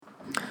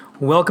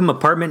Welcome,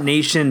 Apartment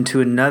Nation,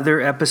 to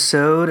another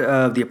episode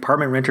of the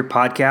Apartment Renter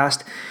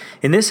Podcast.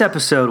 In this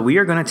episode, we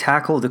are going to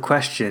tackle the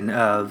question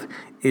of,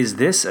 is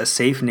this a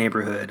safe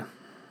neighborhood?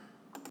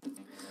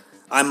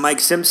 I'm Mike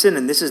Simpson,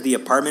 and this is the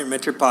Apartment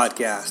Renter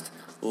Podcast.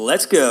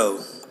 Let's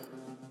go.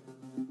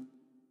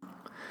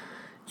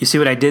 You see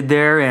what I did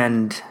there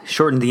and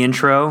shortened the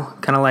intro?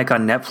 Kind of like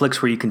on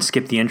Netflix where you can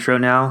skip the intro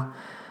now.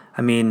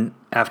 I mean,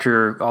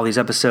 after all these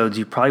episodes,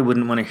 you probably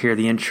wouldn't want to hear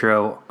the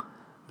intro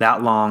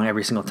that long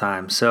every single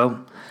time.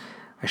 So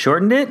I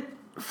shortened it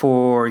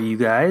for you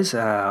guys.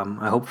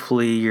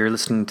 Hopefully you're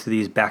listening to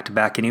these back to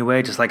back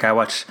anyway, just like I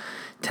watch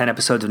 10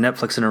 episodes of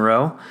Netflix in a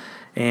row.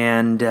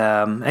 And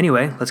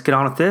anyway, let's get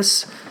on with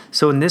this.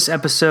 So in this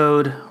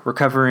episode, we're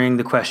covering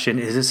the question,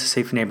 is this a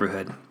safe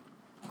neighborhood?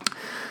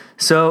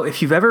 So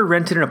if you've ever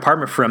rented an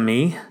apartment from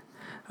me,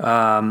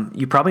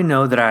 you probably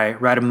know that I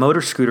ride a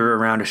motor scooter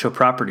around to show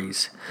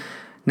properties.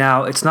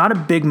 Now, it's not a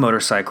big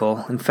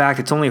motorcycle. In fact,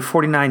 it's only a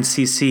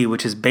 49cc,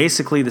 which is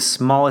basically the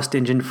smallest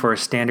engine for a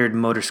standard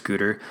motor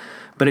scooter,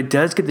 but it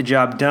does get the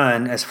job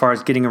done as far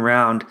as getting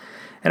around,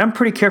 and I'm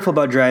pretty careful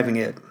about driving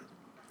it.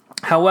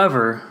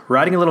 However,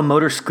 riding a little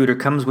motor scooter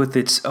comes with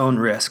its own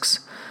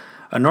risks.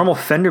 A normal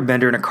fender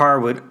bender in a car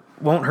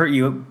won't hurt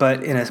you,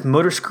 but in a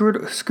motor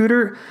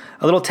scooter,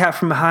 a little tap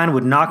from behind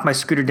would knock my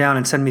scooter down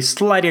and send me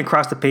sliding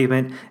across the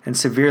pavement and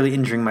severely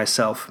injuring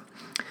myself.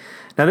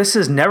 Now, this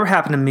has never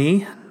happened to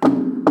me,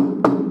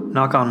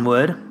 knock on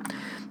wood,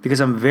 because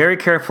I'm very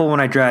careful when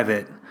I drive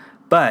it.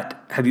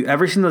 But have you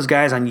ever seen those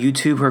guys on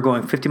YouTube who are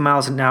going 50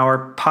 miles an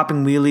hour,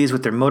 popping wheelies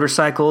with their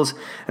motorcycles,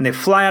 and they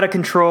fly out of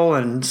control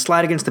and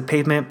slide against the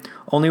pavement,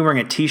 only wearing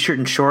a t-shirt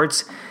and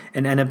shorts,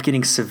 and end up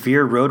getting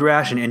severe road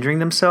rash and injuring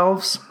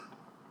themselves?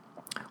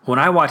 When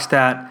I watch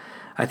that,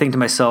 I think to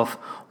myself,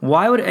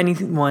 why would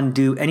anyone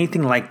do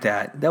anything like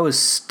that? That was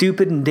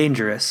stupid and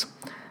dangerous.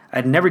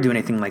 I'd never do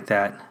anything like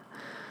that.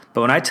 But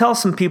when I tell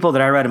some people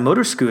that I ride a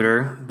motor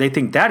scooter, they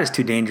think that is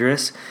too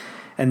dangerous,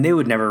 and they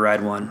would never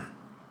ride one.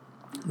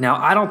 Now,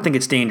 I don't think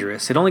it's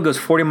dangerous. It only goes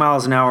 40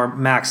 miles an hour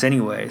max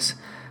anyways,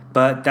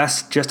 but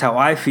that's just how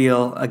I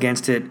feel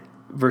against it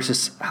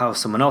versus how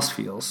someone else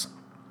feels.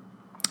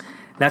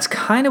 That's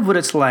kind of what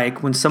it's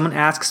like when someone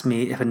asks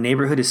me if a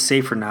neighborhood is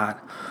safe or not.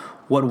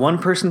 What one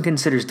person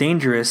considers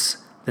dangerous,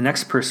 the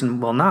next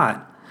person will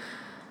not.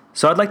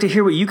 So I'd like to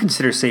hear what you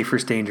consider safe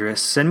versus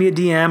dangerous. Send me a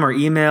DM or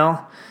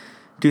email.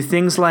 Do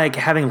things like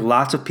having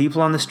lots of people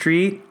on the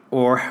street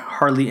or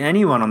hardly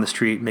anyone on the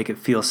street make it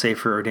feel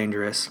safer or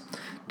dangerous?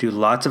 Do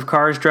lots of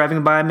cars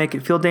driving by make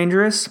it feel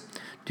dangerous?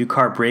 Do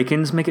car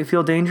break-ins make it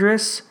feel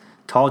dangerous?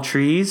 Tall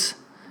trees?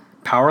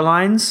 Power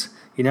lines?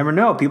 You never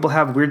know. People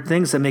have weird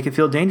things that make it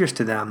feel dangerous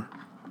to them.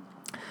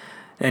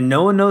 And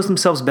no one knows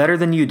themselves better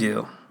than you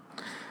do.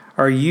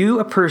 Are you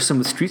a person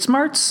with street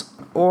smarts,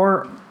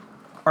 or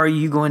are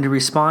you going to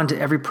respond to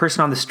every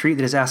person on the street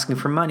that is asking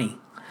for money?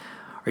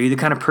 Are you the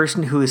kind of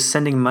person who is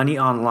sending money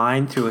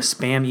online through a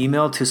spam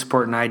email to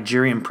support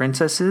Nigerian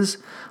princesses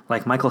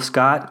like Michael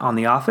Scott on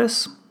The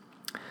Office?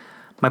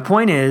 My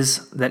point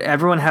is that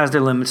everyone has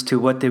their limits to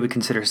what they would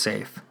consider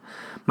safe.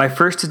 My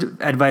first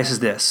advice is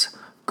this: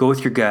 go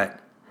with your gut.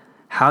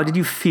 How did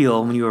you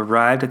feel when you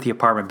arrived at the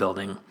apartment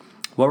building?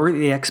 What were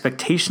the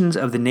expectations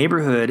of the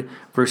neighborhood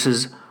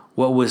versus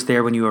what was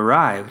there when you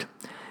arrived?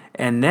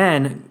 And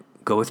then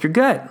go with your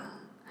gut.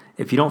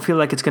 If you don't feel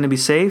like it's going to be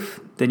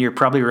safe, then you're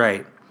probably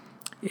right.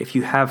 If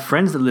you have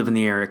friends that live in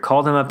the area,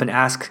 call them up and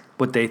ask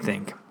what they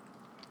think.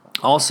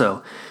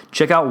 Also,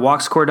 check out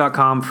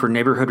walkscore.com for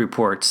neighborhood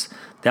reports.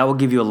 That will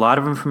give you a lot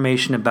of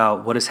information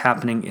about what is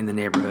happening in the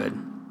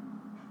neighborhood.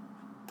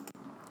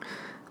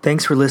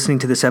 Thanks for listening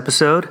to this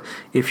episode.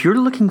 If you're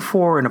looking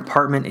for an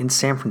apartment in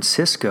San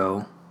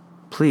Francisco,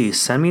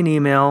 please send me an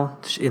email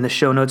in the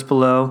show notes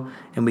below,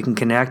 and we can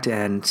connect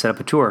and set up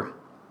a tour.